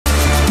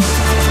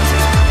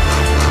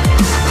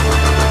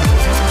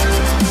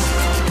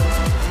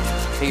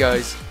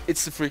guys,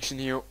 it's TheFrXion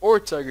here, or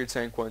Tiger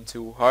Tank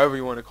 12, however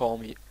you want to call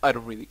me, I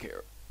don't really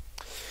care.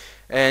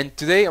 And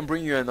today I'm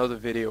bringing you another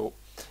video.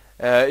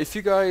 If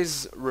you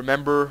guys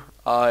remember,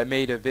 I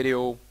made a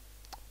video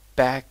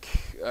back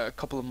a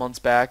couple of months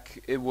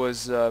back. It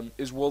was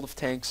is World of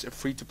Tanks a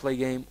free-to-play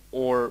game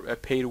or a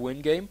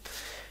pay-to-win game?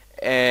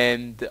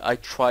 And I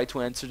tried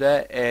to answer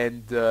that,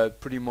 and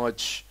pretty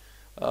much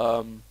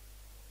on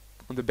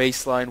the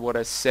baseline, what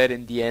I said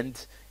in the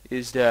end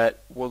is that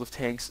World of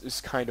Tanks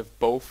is kind of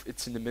both.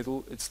 It's in the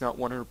middle. It's not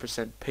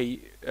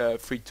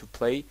 100% free to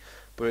play,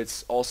 but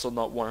it's also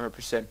not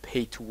 100%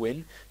 pay to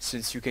win,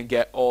 since you can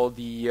get all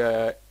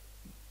the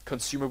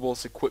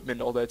consumables,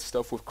 equipment, all that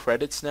stuff with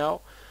credits now.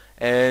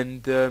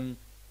 And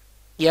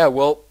yeah,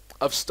 well,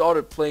 I've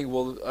started playing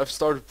World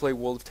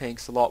of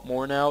Tanks a lot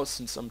more now,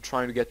 since I'm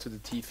trying to get to the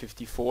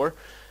T54.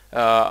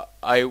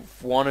 I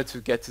wanted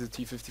to get to the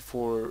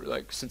T54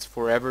 like since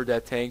forever.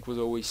 That tank was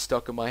always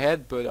stuck in my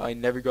head, but I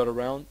never got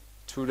around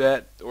to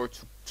that, or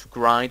to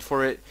grind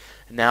for it.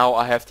 Now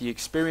I have the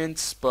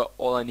experience, but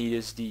all I need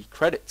is the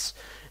credits.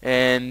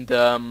 And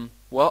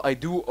well, I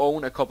do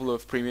own a couple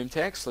of premium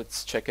tanks.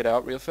 Let's check it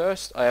out real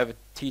fast. I have a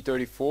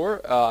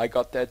T-34. I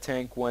got that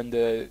tank when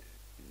the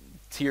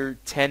Tier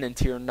 10 and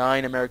Tier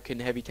 9 American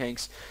heavy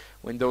tanks,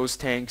 when those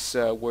tanks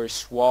were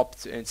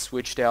swapped and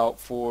switched out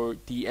for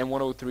the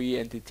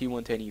M103 and the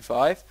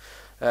T110E5.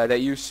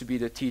 That used to be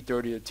the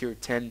T30, the Tier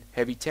 10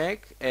 heavy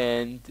tank,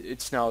 and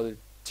it's now the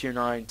Tier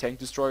 9 tank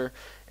destroyer,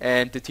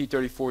 and the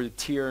T-34, the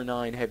Tier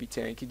 9 heavy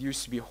tank. It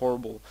used to be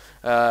horrible.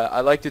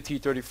 I like the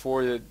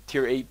T-34, the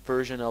Tier 8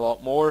 version, a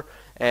lot more,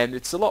 and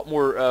it's a lot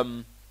more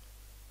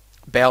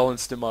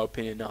balanced in my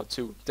opinion now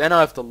too. Then I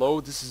have the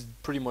Löwe. This is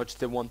pretty much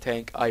the one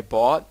tank I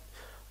bought.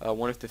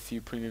 One of the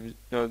few premium.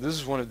 No, this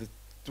is one of the.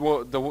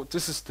 Well,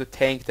 this is the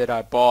tank that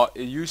I bought.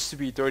 It used to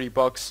be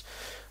 $30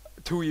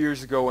 2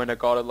 years ago, and I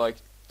got it like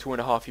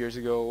 2.5 years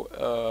ago.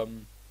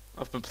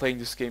 I've been playing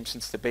this game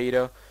since the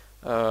beta.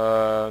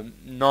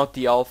 Not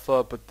the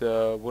alpha,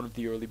 but one of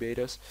the early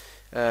betas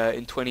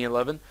in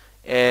 2011,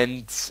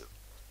 and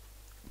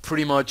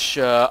pretty much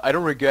I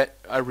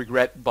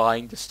regret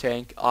buying this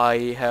tank.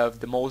 I have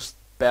the most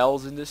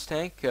bells in this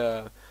tank,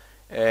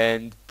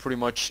 and pretty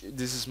much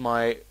this is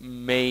my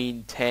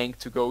main tank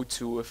to go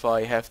to if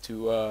I have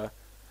to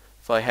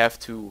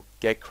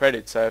get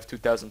credits. I have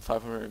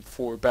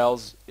 2,504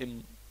 bells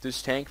in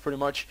this tank pretty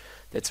much.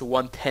 That's a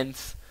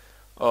 1/10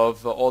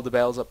 of all the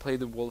bells I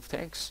played in World of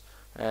Tanks,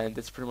 and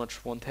that's pretty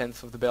much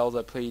 1/10 of the bells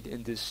I played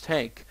in this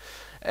tank.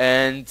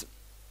 And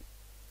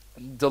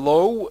the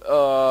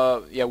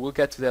Löwe, yeah, we'll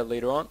get to that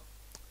later on.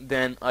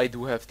 Then I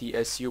do have the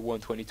SU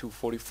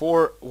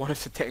 12244, one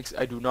of the tanks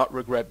I do not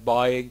regret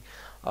buying.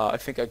 I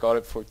think I got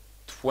it for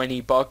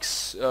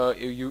 $20.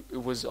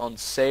 It was on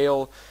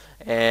sale,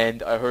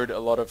 and I heard a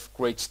lot of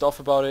great stuff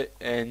about it.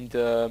 And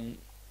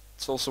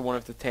it's also one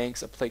of the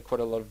tanks I played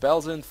quite a lot of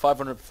bells in.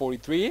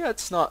 543. Yeah,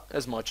 it's not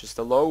as much as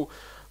the Löwe,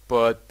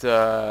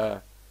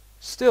 but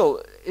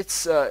still,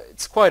 it's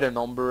quite a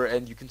number,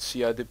 and you can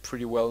see I did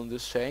pretty well in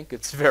this tank.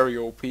 It's very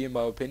OP in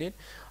my opinion.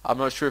 I'm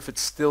not sure if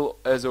it's still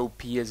as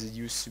OP as it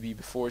used to be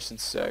before,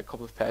 since a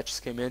couple of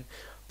patches came in.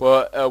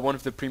 But one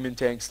of the premium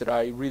tanks that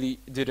I really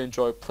did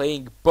enjoy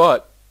playing,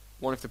 but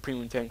one of the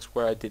premium tanks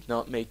where I did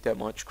not make that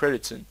much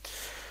credits in.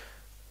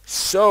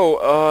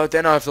 So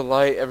then I have the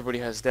Light. Everybody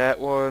has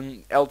that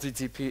one.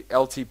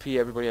 LTP.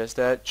 Everybody has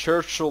that.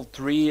 Churchill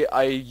 3.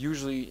 I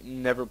usually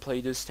never play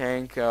this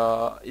tank.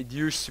 It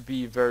used to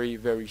be very,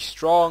 very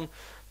strong.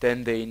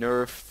 Then they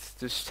nerfed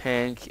this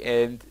tank,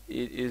 and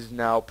it is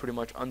now pretty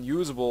much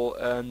unusable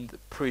and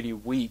pretty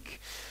weak.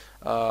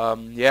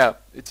 Yeah,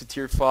 it's a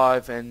Tier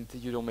 5, and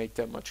you don't make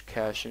that much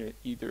cash in it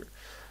either.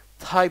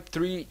 Type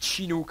 3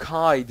 Chinook.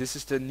 This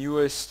is the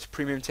newest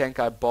premium tank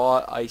I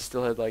bought. I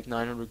still had like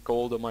 900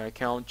 gold on my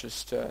account,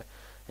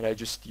 and I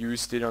just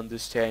used it on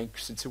this tank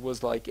since it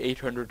was like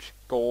 800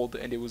 gold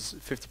and it was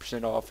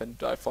 50% off,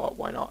 and I thought,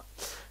 why not?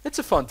 It's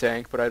a fun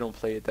tank, but I don't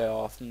play it that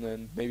often,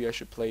 and maybe I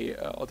should play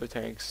other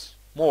tanks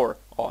more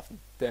often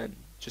than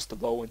just the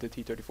Löwe and the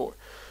T-34.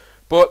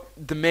 But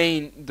the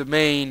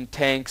main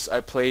tanks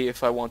I play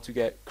if I want to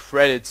get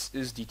credits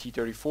is the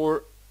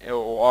T-34,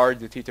 or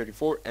the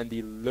T-34 and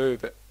the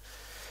Löwe.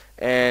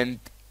 And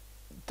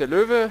the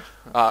Löwe,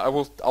 I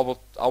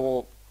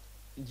will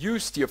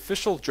use the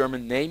official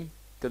German name,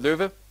 the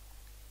Löwe.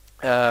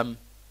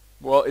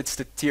 Well, it's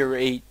the Tier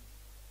 8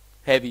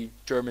 heavy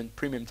German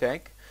premium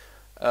tank.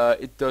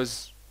 It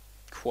does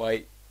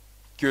quite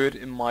good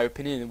in my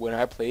opinion when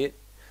I play it.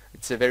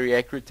 It's a very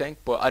accurate tank,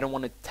 but I don't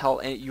want to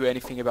tell you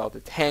anything about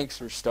the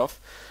tanks or stuff.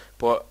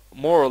 But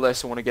more or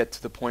less, I want to get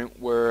to the point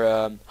where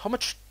how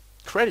much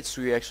credits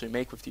do you actually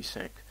make with these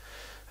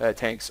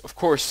tanks? Of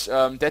course,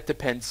 that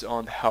depends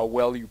on how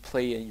well you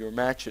play in your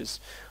matches.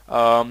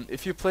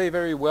 If you play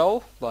very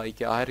well,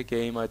 like I had 2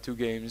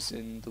 games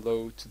in the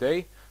Löwe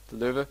today, the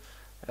Löwe.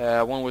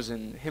 One was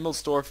in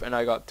Himmelsdorf, and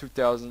I got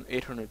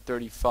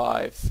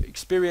 2,835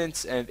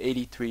 experience and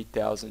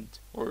 83,000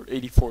 or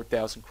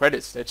 84,000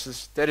 credits.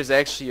 That is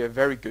actually a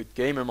very good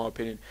game in my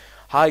opinion.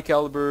 high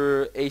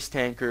caliber, ace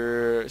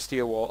tanker,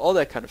 steel wall, all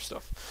that kind of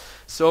stuff.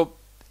 So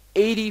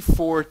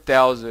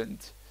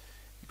 84,000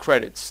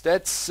 credits.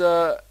 That's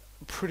a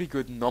pretty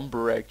good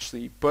number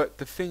actually, but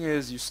the thing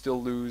is you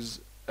still lose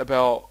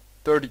about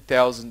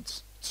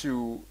 30,000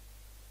 to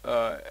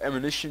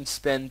ammunition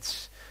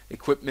spent,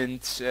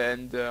 equipment,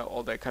 and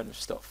all that kind of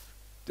stuff.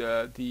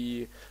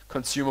 The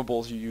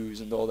consumables you use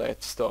and all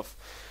that stuff.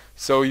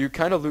 So you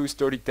kind of lose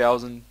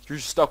 30,000. You're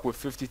stuck with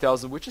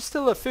 50,000, which is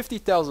still a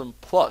 50,000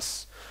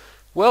 plus.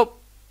 Well,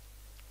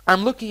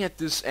 I'm looking at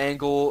this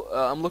angle.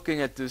 I'm looking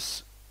at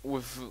this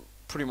with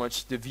pretty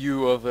much the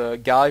view of a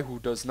guy who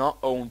does not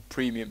own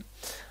premium.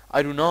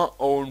 I do not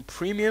own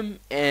premium,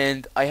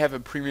 and I have a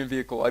premium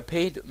vehicle. I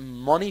paid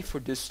money for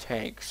this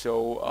tank,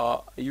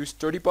 so I used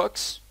 30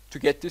 bucks to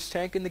get this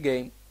tank in the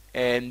game,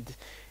 and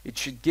it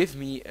should give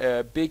me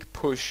a big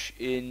push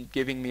in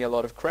giving me a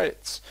lot of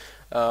credits.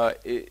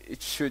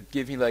 It should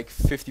give me like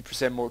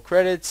 50% more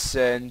credits,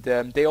 and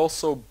they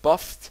also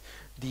buffed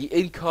the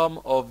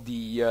income of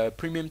the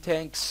premium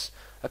tanks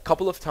a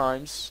couple of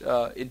times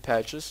in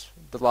patches.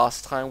 The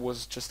last time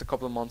was just a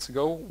couple of months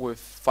ago with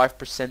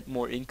 5%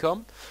 more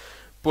income.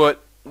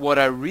 But what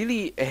I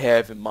really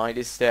have in mind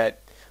is that,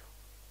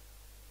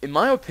 in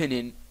my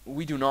opinion,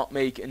 we do not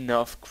make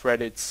enough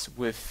credits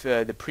with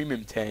the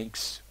premium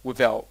tanks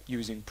without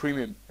using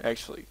premium,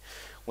 actually.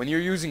 When you're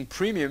using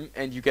premium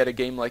and you get a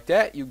game like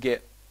that, you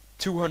get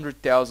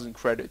 200,000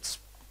 credits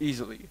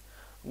easily.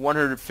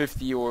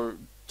 150 or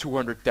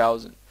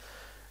 200,000.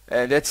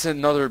 And that's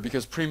another,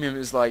 because premium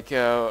is like,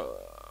 I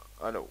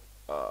know,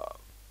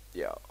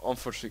 yeah,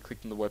 unfortunately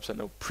clicked on the website.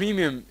 No,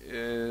 premium,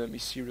 let me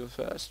see real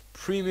fast.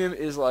 Premium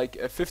is like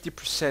a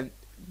 50%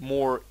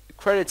 more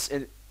credits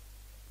and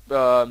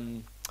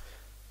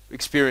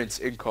experience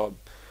income.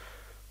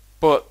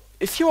 But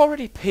if you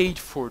already paid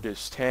for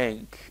this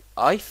tank,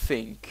 I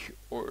think,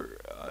 or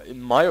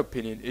in my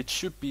opinion, it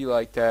should be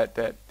like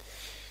that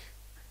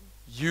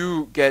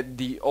you get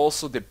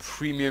also the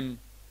premium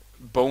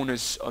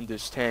bonus on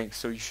this tank,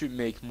 so you should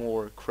make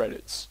more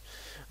credits.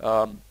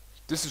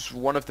 This is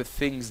one of the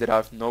things that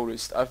I've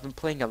noticed. I've been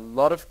playing a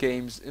lot of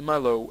games in my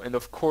low, and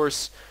of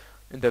course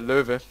in the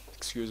Löwe,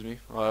 excuse me,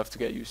 I'll have to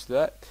get used to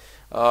that.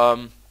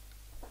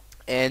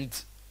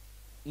 And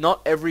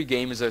not every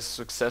game is as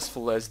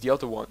successful as the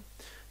other one.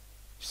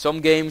 Some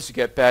games you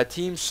get bad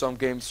teams, some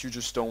games you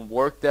just don't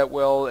work that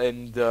well,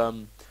 and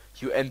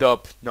you end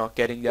up not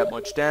getting that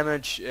much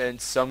damage,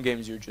 and some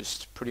games you're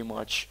just pretty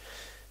much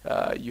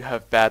you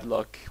have bad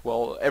luck.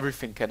 Well,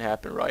 everything can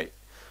happen, right?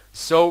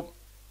 So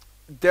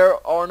there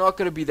are not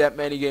going to be that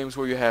many games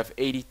where you have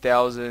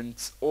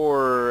 80,000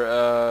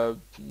 or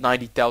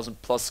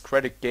 90,000 plus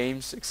credit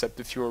games, except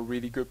if you're a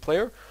really good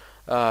player.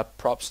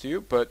 Props to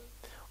you, but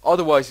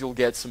otherwise you'll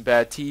get some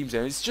bad teams,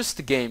 and it's just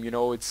a game, you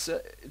know. It's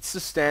the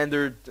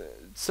standard.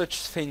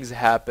 Such things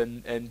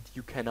happen, and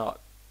you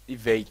cannot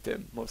evade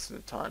them most of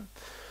the time.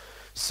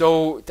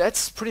 So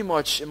that's pretty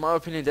much, in my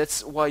opinion,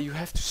 that's why you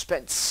have to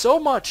spend so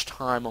much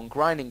time on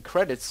grinding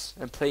credits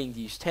and playing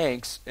these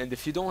tanks. And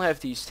if you don't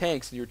have these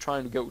tanks and you're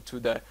trying to go to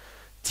the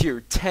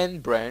tier 10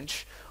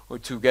 branch, or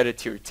to get a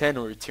tier 10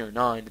 or a tier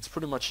 9, it's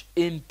pretty much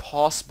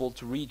impossible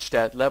to reach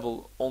that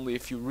level, only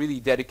if you really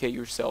dedicate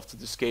yourself to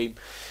this game,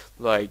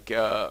 like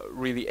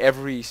really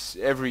every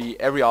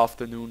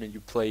afternoon, and you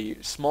play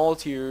small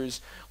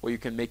tiers where you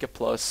can make a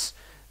plus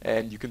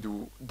and you can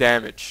do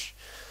damage.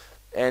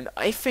 And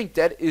I think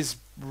that is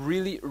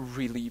really,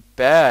 really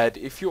bad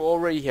if you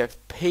already have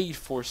paid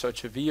for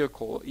such a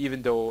vehicle,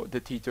 even though the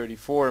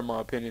T-34, in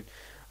my opinion,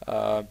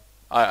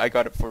 I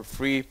got it for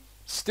free.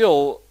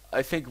 Still,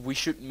 I think we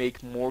should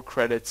make more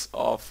credits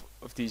off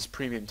of these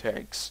premium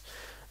tanks.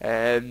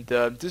 And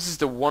this is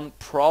the one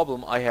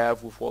problem I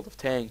have with World of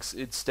Tanks.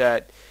 It's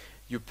that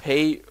you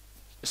pay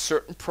a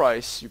certain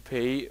price, you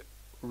pay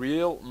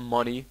real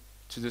money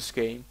to this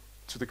game,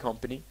 to the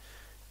company,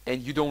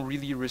 and you don't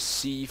really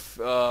receive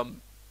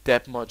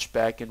that much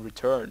back in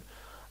return.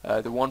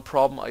 The one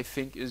problem I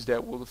think is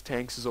that World of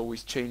Tanks is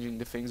always changing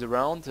the things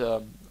around.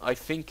 I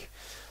think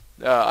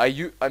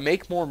I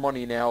make more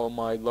money now on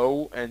my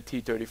low and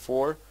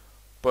T-34,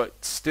 but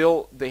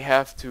still they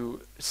have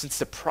to, since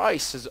the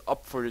price is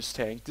up for this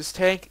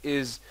tank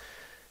is,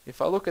 if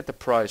I look at the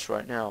price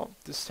right now,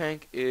 this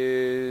tank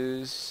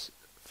is,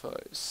 if I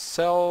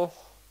sell,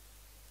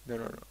 no,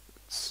 let's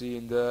see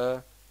in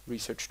the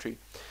research tree.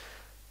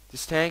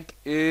 This tank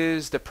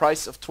is the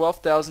price of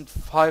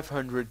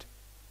 12,500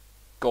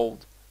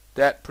 gold.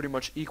 That pretty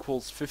much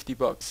equals 50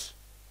 bucks.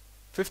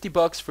 50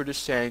 bucks for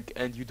this tank,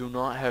 and you do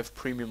not have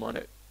premium on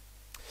it.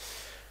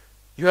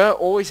 You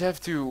always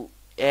have to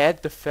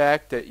add the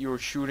fact that you're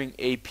shooting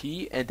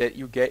AP and that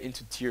you get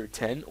into tier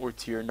 10 or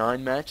tier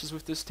 9 matches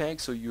with this tank,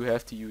 so you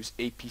have to use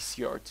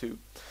APCR2.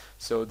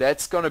 So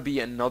that's gonna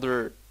be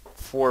another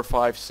 4,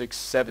 5, 6,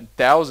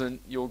 7,000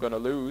 you're gonna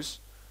lose.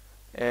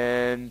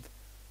 And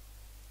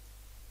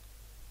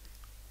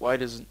why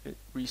doesn't it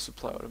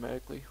resupply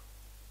automatically?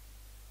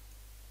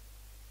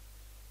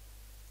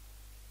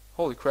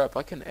 Holy crap,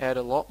 I can add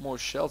a lot more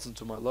shells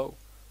into my low.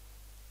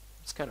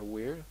 It's kind of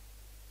weird.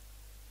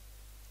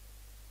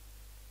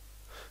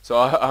 So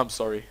I'm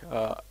sorry.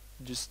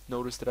 Just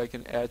noticed that I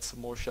can add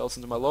some more shells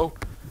into my low,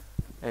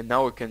 and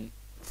now it can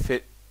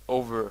fit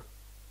over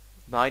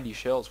 90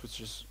 shells, which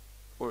is,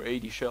 or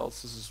 80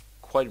 shells. This is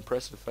quite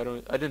impressive. I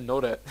didn't know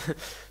that.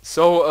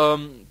 So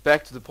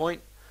back to the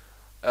point.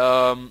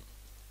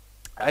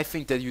 I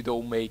think that you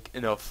don't make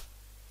enough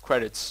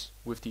credits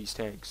with these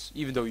tanks,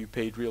 even though you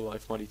paid real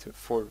life money to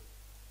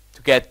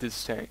get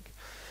this tank.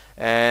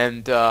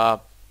 And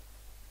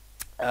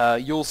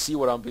you'll see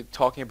what I'm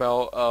talking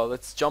about.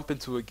 Let's jump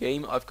into a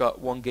game. I've got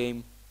one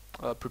game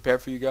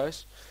prepared for you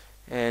guys,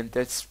 and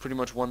that's pretty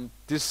much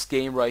this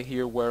game right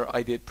here where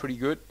I did pretty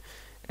good.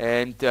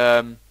 And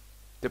the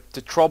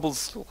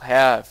troubles you'll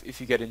have if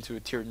you get into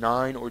a tier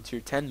 9 or tier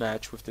 10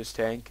 match with this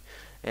tank,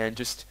 and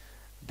just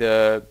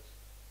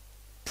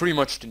pretty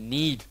much the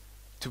need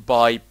to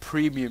buy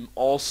premium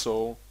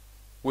also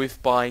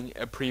with buying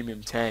a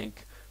premium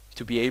tank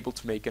to be able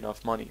to make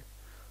enough money.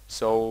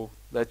 So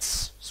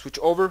let's switch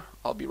over.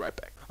 I'll be right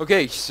back.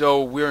 Okay,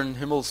 so we're in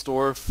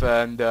Himmelsdorf,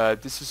 and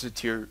this is a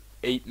tier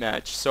 8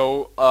 match.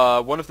 So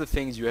one of the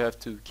things you have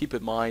to keep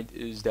in mind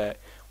is that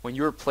when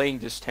you're playing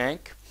this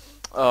tank,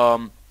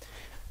 the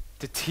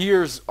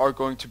tiers are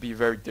going to be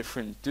very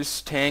different.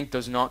 This tank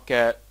does not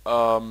get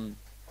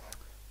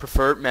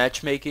preferred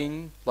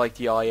matchmaking like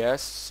the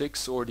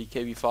IS-6 or the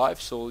KB-5,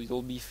 so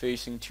you'll be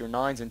facing tier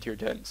 9s and tier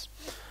 10s.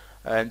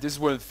 And this is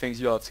one of the things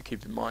you'll have to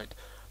keep in mind.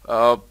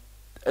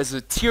 As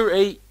a tier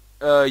 8,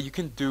 you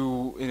can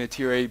do, in a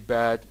tier 8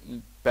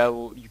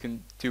 battle, you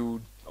can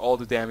do all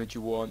the damage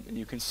you want, and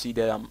you can see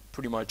that I'm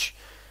pretty much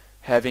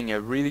having a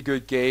really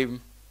good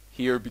game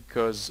here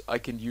because I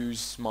can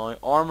use my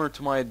armor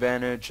to my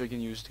advantage, I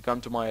can use the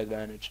gun to my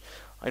advantage.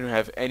 I don't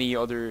have any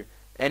other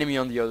enemy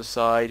on the other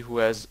side who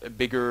has a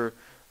bigger,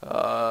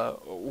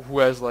 who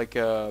has like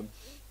a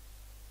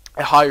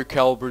higher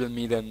caliber than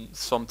me than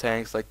some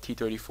tanks like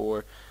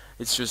T-34.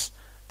 It's just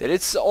that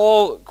it's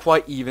all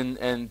quite even,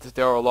 and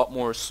there are a lot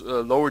more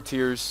lower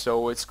tiers,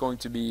 so it's going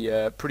to be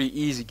a pretty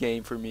easy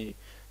game for me.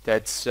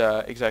 That's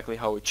exactly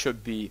how it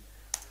should be.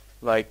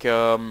 Like,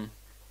 no,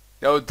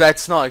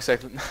 that's not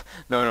exactly.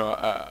 no,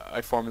 I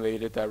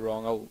formulated that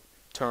wrong. I'll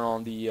turn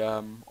on the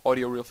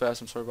audio real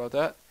fast. I'm sorry about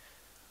that.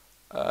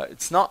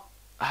 It's not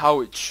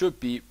how it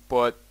should be,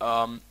 but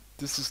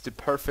this is the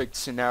perfect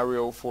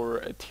scenario for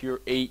a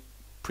tier 8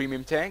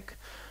 premium tank.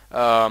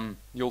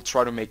 You'll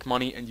try to make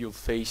money, and you'll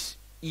face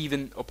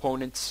even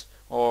opponents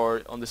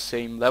or on the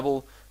same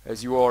level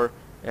as you are,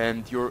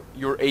 and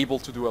you're able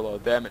to do a lot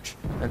of damage,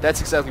 and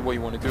that's exactly what you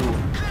want to do.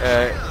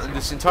 In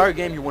this entire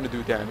game you want to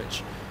do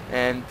damage,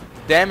 and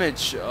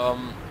damage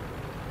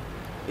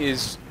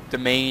is the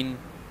main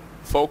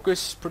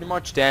focus, pretty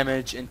much.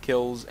 Damage and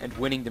kills and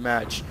winning the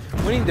match.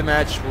 Winning the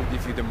match will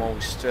give you the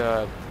most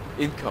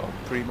income,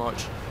 pretty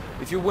much.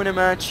 If you win a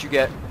match, you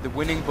get the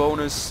winning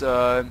bonus,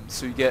 so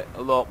you get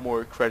a lot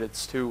more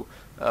credits too.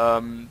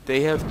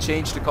 They have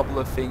changed a couple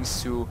of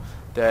things too,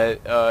 that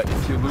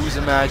if you lose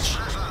a match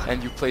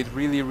and you played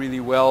really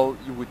well,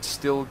 you would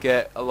still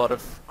get a lot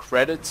of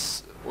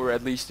credits, or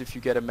at least if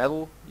you get a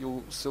medal,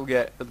 you'll still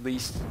get at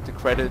least the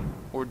credit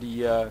or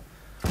the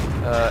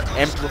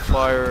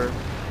amplifier,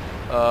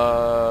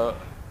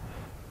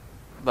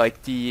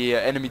 like the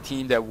enemy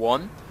team that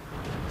won,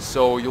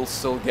 so you'll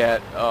still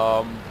get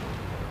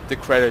the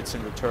credits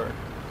in return,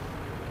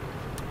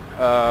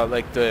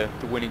 like the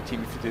winning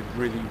team if you did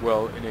really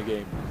well in a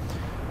game.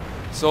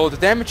 So the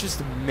damage is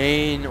the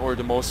main or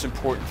the most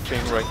important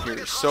thing right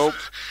here. So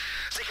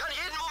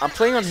I'm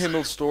playing on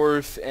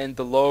Himmelsdorf, and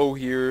the low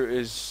here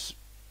is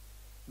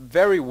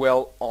very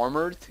well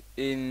armored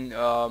in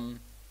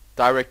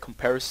direct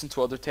comparison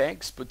to other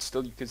tanks, but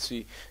still you can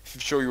see if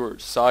you show your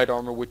side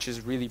armor, which is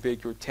really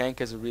big, your tank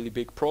has a really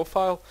big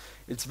profile.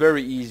 It's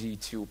very easy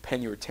to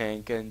pen your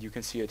tank, and you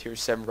can see it here,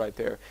 7 right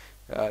there.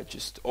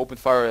 Just open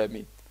fire at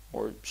me,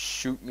 or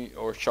shoot me,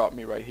 or shot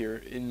me right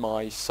here in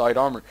my side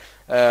armor.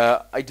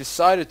 I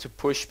decided to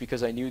push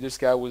because I knew this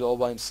guy was all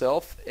by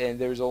himself, and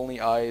there's only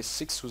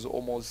IS-6 was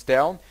almost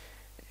down,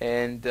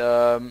 and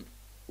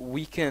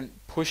we can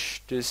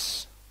push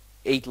this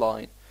 8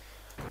 line,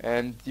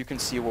 and you can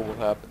see what will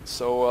happen.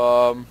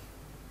 So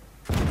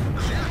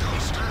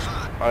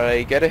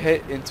I get a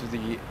hit into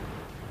the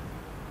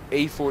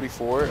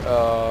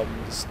A44,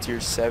 this tier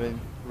 7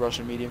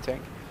 Russian medium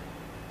tank,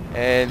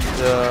 and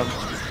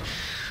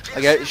I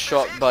get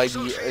shot by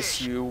the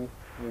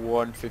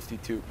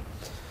Su-152,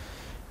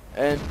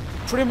 and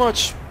pretty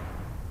much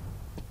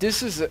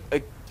this is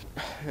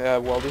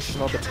well, this is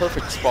not the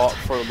perfect spot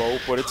for a low,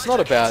 but it's not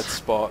a bad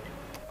spot.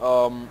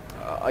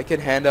 I can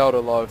hand out a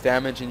lot of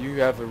damage, and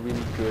you have a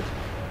really good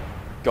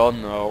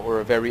gun now, or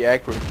a very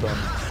accurate gun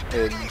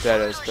in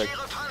that aspect.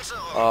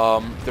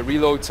 The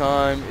reload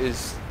time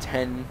is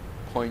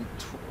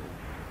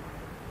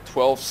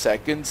 10.12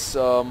 seconds,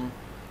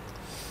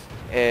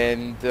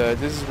 and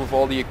this is with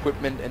all the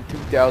equipment and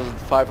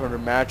 2,500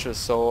 matches.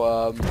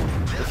 So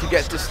if you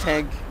get this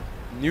tank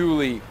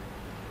newly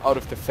out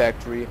of the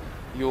factory,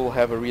 you'll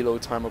have a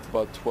reload time of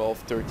about 12,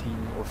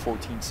 13 or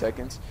 14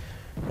 seconds.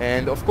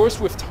 And of course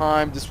with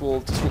time this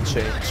will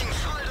change.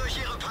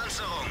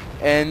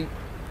 And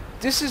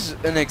this is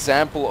an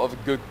example of a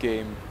good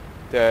game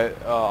that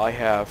I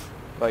have.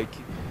 Like,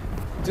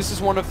 this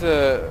is one out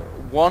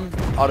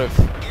of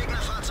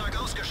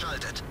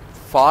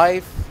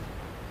 5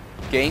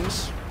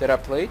 games that I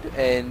played,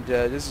 and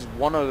this is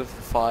one out of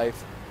the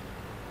 5.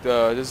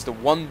 This is the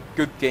one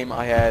good game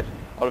I had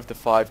out of the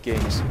 5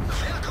 games,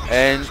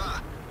 and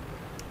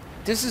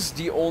this is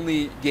the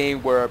only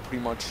game where I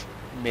pretty much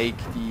make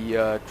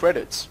the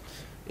credits.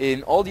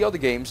 In all the other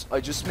games, I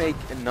just make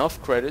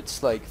enough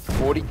credits, like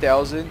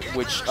 40,000,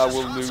 which I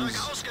will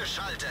lose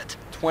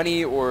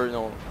 20 or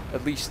no,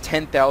 at least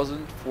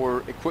 10,000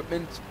 for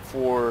equipment,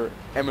 for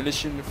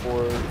ammunition,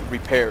 for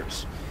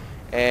repairs,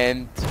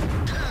 and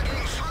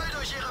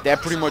that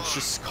pretty much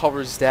just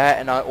covers that,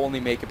 and I only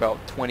make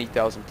about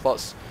 20,000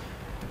 plus.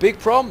 The big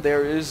problem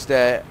there is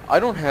that I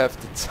don't have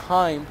the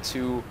time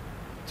to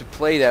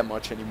play that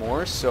much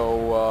anymore,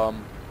 so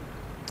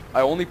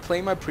I only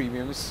play my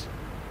premiums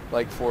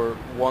like for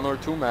 1 or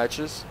 2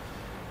 matches.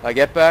 I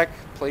get back,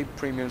 play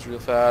premiums real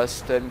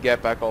fast, then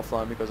get back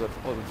offline because I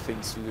have other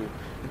things to do.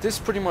 And this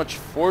pretty much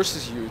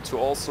forces you to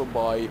also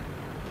buy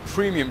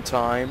premium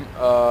time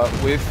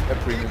with a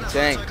premium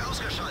tank,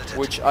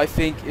 which I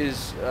think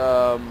is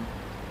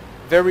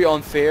very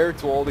unfair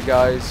to all the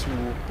guys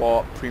who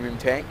bought premium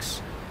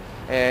tanks,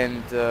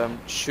 and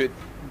should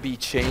be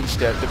changed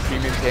that the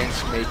premium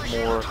tanks make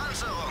more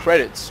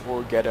credits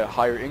or get a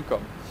higher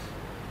income.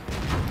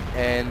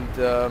 And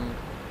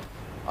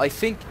I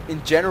think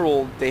in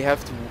general they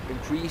have to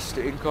increase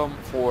the income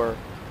for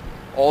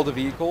all the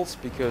vehicles,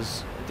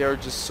 because there are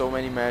just so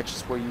many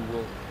matches where you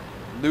will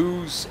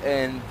lose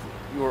and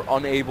you're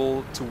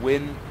unable to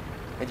win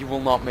and you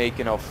will not make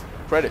enough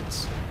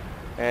credits.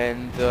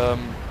 And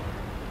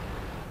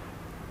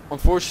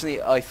unfortunately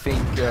I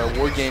think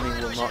wargaming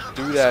will not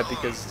do that,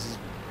 because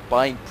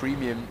buying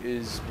premium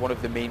is one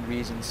of the main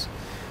reasons,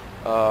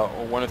 or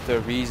one of the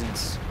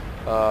reasons,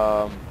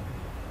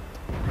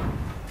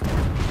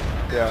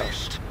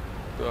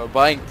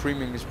 buying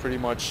premium is pretty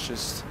much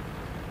just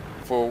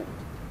for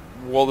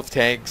World of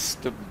Tanks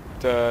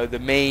the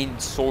main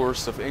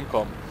source of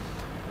income.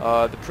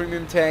 The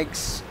premium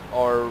tanks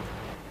are,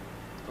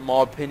 in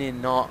my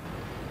opinion, not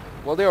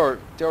well. They are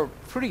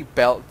pretty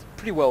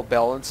well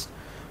balanced,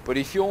 but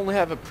if you only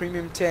have a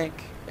premium tank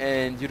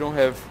and you don't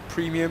have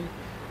premium,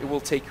 it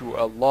will take you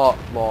a lot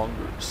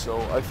longer. So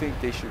I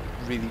think they should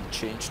really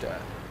change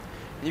that.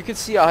 And you can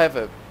see I have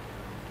a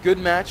good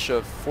match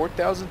of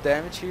 4,000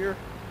 damage here.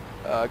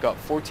 I got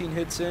 14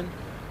 hits in.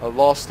 I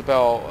lost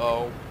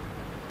about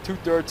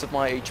 2/3 of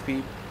my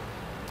HP,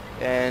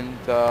 and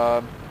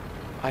I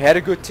had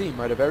a good team.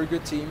 I had a very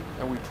good team,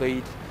 and we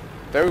played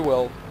very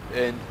well,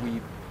 and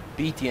we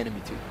beat the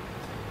enemy team.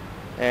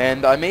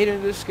 And I made it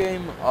in this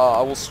game.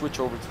 I will switch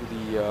over to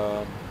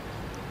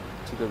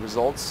the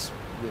results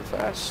real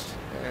fast,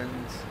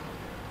 and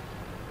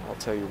I'll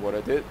tell you what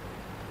I did.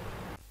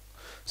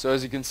 So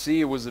as you can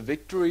see, it was a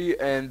victory,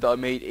 and I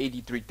made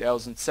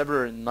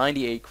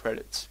 83,798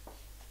 credits.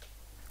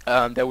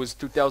 That was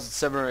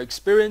 2,700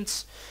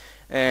 experience,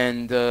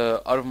 and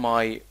out of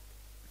my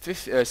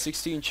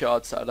 16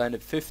 shots, I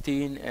landed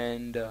 15,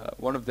 and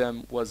one of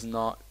them was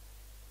not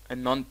a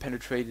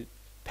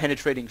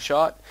penetrating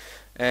shot,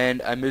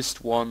 and I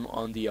missed one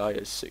on the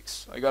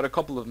IS-6. I got a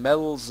couple of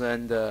medals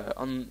and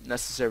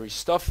unnecessary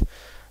stuff,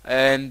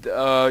 and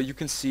you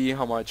can see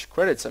how much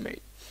credits I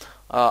made.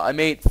 I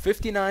made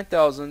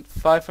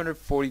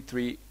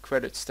 59,543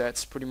 credits.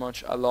 That's pretty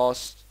much, I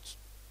lost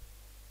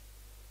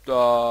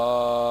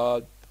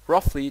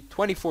roughly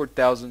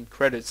 24,000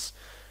 credits,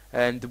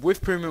 and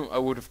with premium I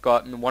would have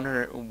gotten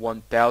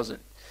 101,000.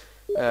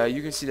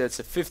 You can see that's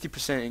a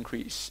 50%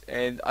 increase,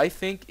 and I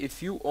think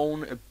if you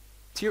own a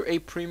tier A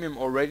premium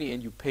already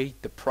and you paid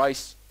the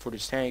price for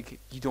this tank,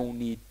 you don't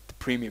need the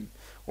premium,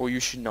 or you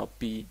should not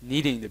be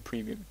needing the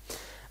premium.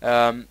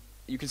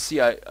 You can see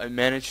I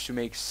managed to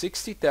make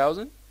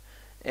 60,000,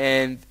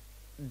 and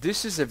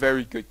this is a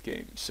very good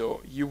game.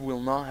 So you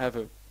will not have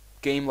a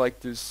game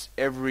like this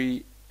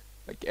every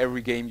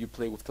game you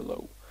play with the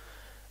Löwe.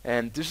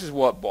 And this is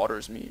what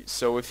bothers me.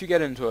 So if you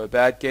get into a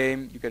bad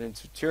game, you get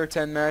into tier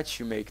 10 match,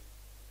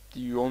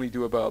 you only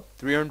do about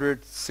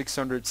 300,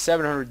 600,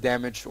 700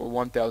 damage or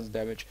 1000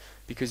 damage,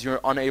 because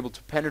you're unable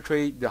to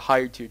penetrate the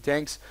higher tier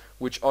tanks,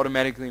 which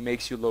automatically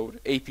makes you load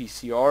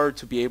APCR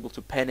to be able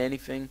to pen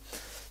anything.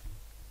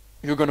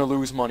 You're gonna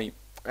lose money,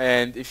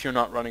 and if you're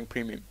not running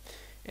premium.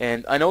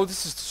 And I know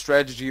this is the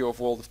strategy of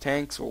World of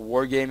Tanks or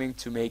wargaming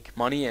to make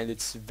money, and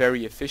it's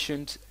very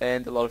efficient,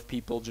 and a lot of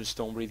people just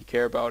don't really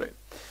care about it.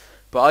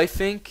 But I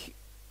think,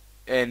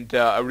 and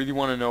I really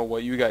want to know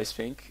what you guys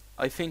think,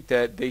 I think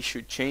that they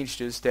should change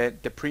this,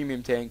 that the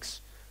premium tanks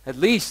at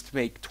least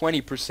make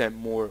 20%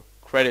 more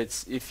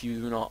credits if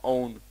you do not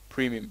own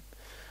premium.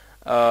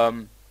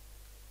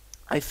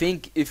 I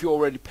think if you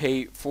already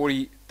pay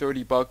 40,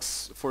 30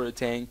 bucks for a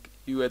tank,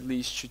 you at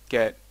least should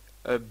get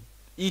a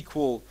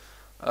equal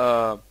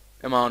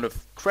amount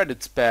of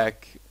credits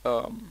back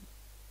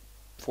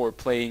for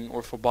playing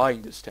or for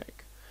buying this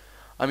tank.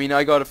 I mean,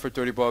 I got it for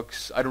 30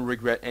 bucks. I don't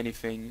regret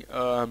anything.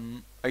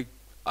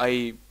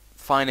 I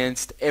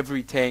financed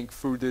every tank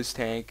through this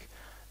tank,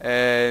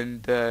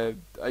 and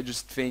I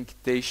just think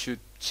they should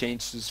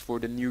change this for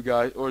the new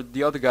guys or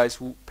the other guys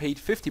who paid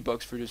 50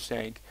 bucks for this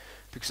tank,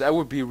 because I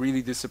would be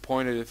really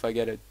disappointed if I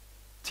get a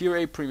tier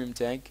A premium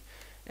tank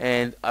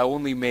and I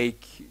only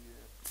make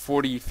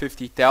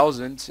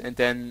 50,000, and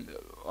then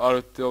out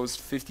of those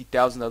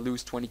 50,000 I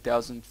lose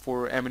 20,000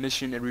 for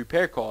ammunition and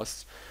repair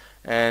costs,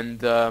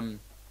 and I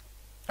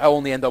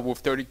only end up with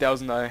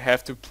 30,000. I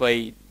have to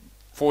play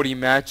 40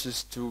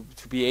 matches to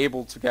be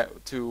able to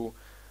get to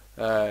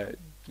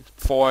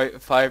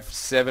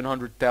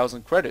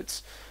 700,000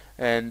 credits,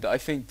 and I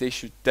think they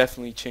should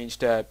definitely change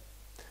that.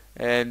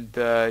 And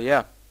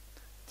yeah,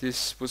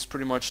 this was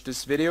pretty much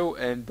this video,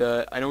 and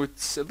I know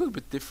it's a little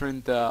bit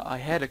different. I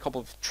had a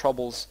couple of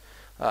troubles.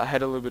 I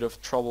had a little bit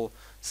of trouble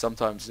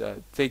sometimes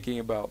thinking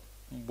about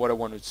what I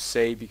wanted to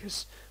say,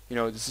 because you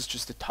know, this is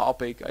just a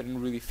topic I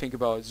didn't really think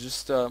about. It's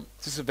just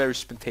this is a very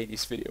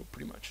spontaneous video,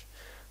 pretty much.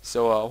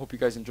 So I hope you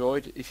guys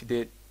enjoyed. If you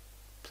did,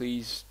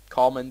 please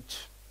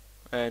comment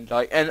and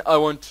like. And I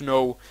want to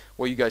know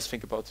what you guys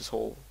think about this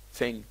whole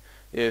thing.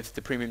 If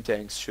the premium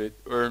tanks should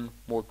earn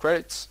more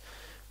credits,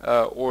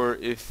 or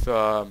if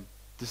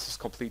this is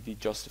completely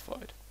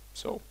justified.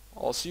 So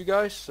I'll see you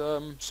guys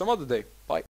some other day.